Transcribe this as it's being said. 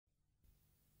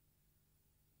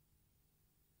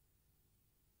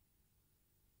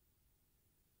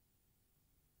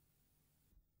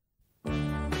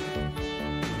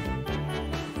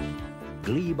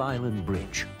Glebe Island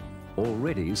Bridge,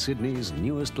 already Sydney's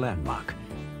newest landmark,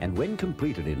 and when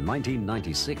completed in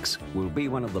 1996, will be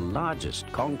one of the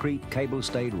largest concrete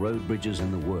cable-stayed road bridges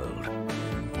in the world.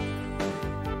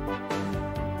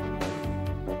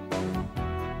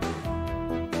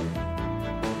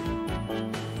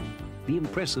 The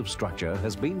impressive structure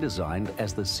has been designed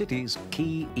as the city's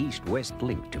key east-west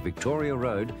link to Victoria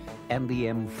Road and the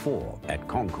M4 at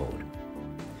Concord.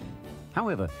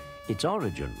 However, its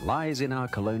origin lies in our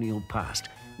colonial past,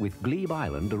 with Glebe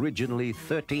Island originally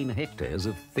 13 hectares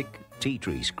of thick tea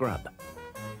tree scrub.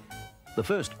 The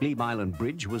first Glebe Island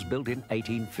Bridge was built in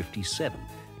 1857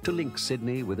 to link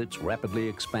Sydney with its rapidly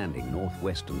expanding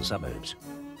northwestern suburbs.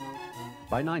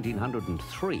 By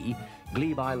 1903,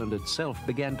 Glebe Island itself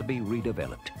began to be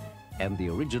redeveloped, and the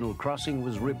original crossing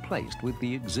was replaced with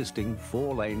the existing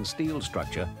 4-lane steel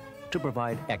structure to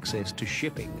provide access to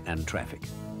shipping and traffic.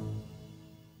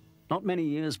 Not many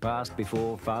years passed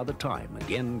before Father Time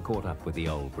again caught up with the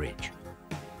old bridge.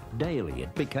 Daily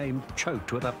it became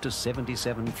choked with up to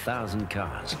 77,000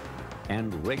 cars,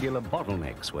 and regular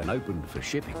bottlenecks when opened for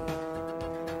shipping.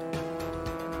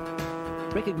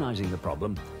 Recognising the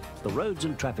problem, the Roads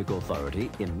and Traffic Authority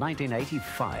in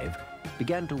 1985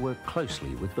 began to work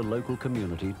closely with the local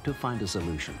community to find a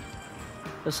solution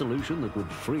that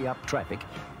would free up traffic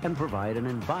and provide an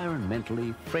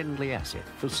environmentally friendly asset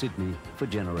for Sydney for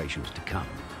generations to come.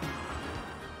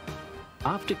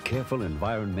 After careful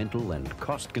environmental and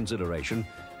cost consideration,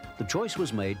 the choice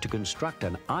was made to construct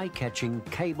an eye-catching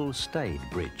cable-stayed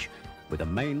bridge with a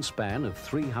main span of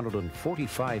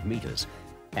 345 metres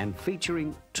and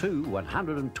featuring 2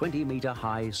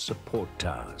 120-metre-high support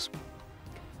towers.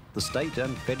 The state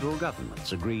and federal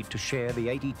governments agreed to share the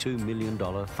 $82 million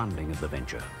funding of the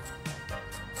venture.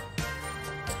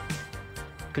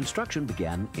 Construction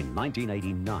began in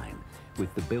 1989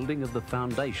 with the building of the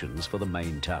foundations for the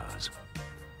main towers.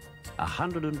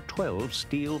 112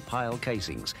 steel pile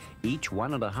casings, each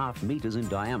 1.5 metres in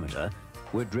diameter,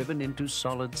 were driven into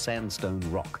solid sandstone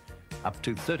rock, up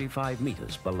to 35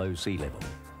 metres below sea level.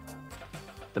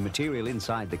 The material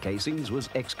inside the casings was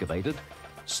excavated,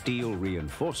 steel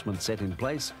reinforcement set in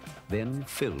place, then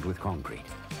filled with concrete.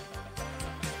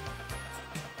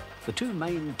 The 2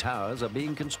 main towers are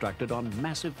being constructed on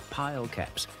massive pile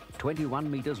caps, 21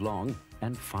 metres long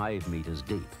and 5 metres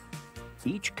deep.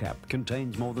 Each cap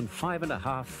contains more than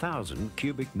 5,500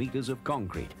 cubic metres of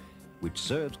concrete, which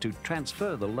serves to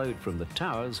transfer the load from the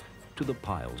towers to the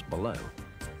piles below.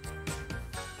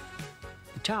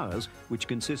 The towers, which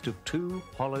consist of 2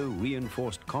 hollow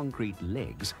reinforced concrete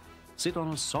legs, sit on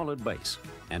a solid base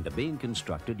and are being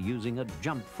constructed using a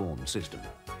jump form system.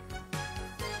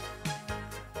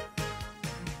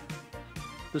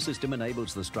 The system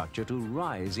enables the structure to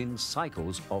rise in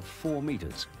cycles of 4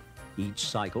 metres, each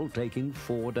cycle taking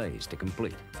 4 days to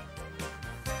complete.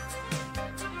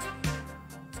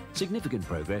 Significant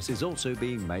progress is also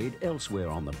being made elsewhere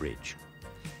on the bridge.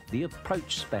 The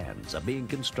approach spans are being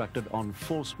constructed on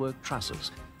falsework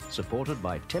trusses, supported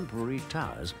by temporary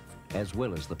towers as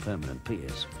well as the permanent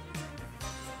piers.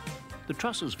 The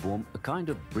trusses form a kind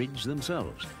of bridge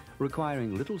themselves,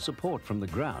 requiring little support from the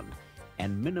ground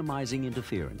and minimising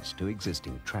interference to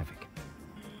existing traffic.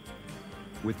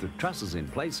 With the trusses in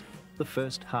place, the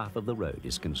first half of the road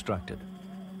is constructed.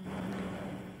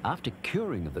 After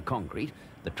curing of the concrete,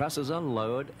 the trusses are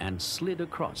lowered and slid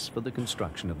across for the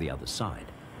construction of the other side.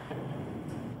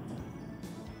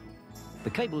 The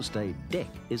cable-stayed deck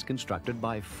is constructed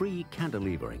by free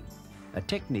cantilevering, a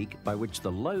technique by which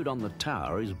the load on the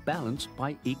tower is balanced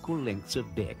by equal lengths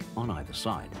of deck on either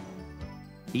side.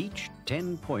 Each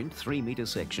 10.3 metre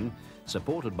section,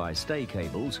 supported by stay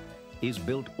cables, is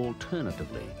built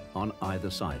alternatively on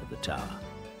either side of the tower.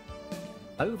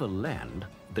 Over land,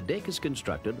 the deck is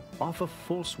constructed off a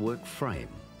falsework frame.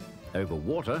 Over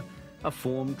water, a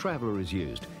form traveller is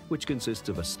used, which consists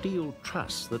of a steel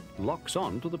truss that locks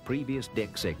on to the previous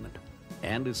deck segment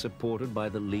and is supported by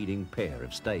the leading pair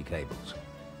of stay cables.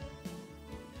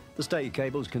 The stay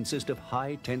cables consist of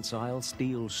high tensile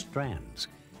steel strands,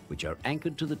 which are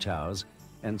anchored to the towers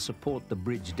and support the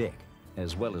bridge deck,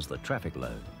 as well as the traffic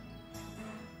load.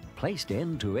 Placed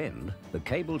end to end, the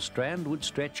cable strand would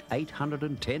stretch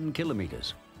 810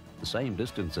 kilometres, the same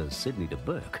distance as Sydney to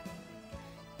Bourke.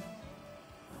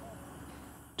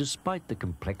 Despite the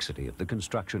complexity of the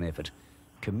construction effort,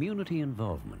 community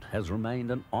involvement has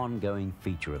remained an ongoing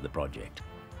feature of the project.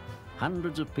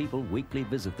 Hundreds of people weekly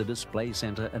visit the display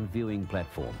centre and viewing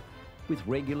platform, with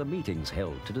regular meetings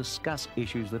held to discuss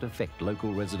issues that affect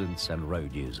local residents and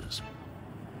road users.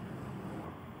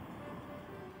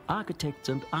 Architects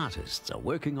and artists are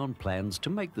working on plans to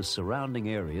make the surrounding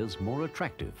areas more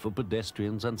attractive for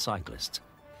pedestrians and cyclists,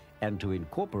 and to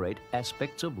incorporate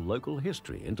aspects of local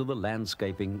history into the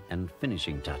landscaping and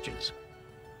finishing touches.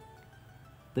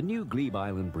 The new Glebe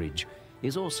Island Bridge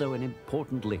is also an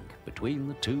important link between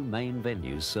the two main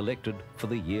venues selected for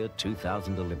the year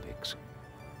 2000 Olympics.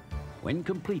 When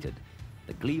completed,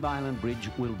 the Glebe Island Bridge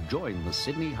will join the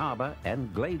Sydney Harbour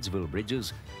and Gladesville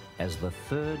bridges as the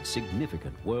third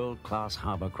significant world-class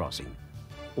harbour crossing,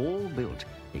 all built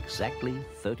exactly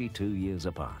 32 years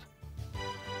apart.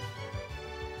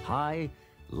 High,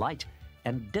 light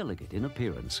and delicate in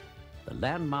appearance, the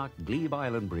landmark Glebe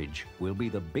Island Bridge will be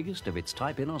the biggest of its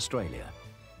type in Australia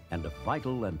and a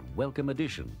vital and welcome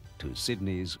addition to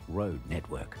Sydney's road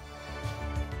network.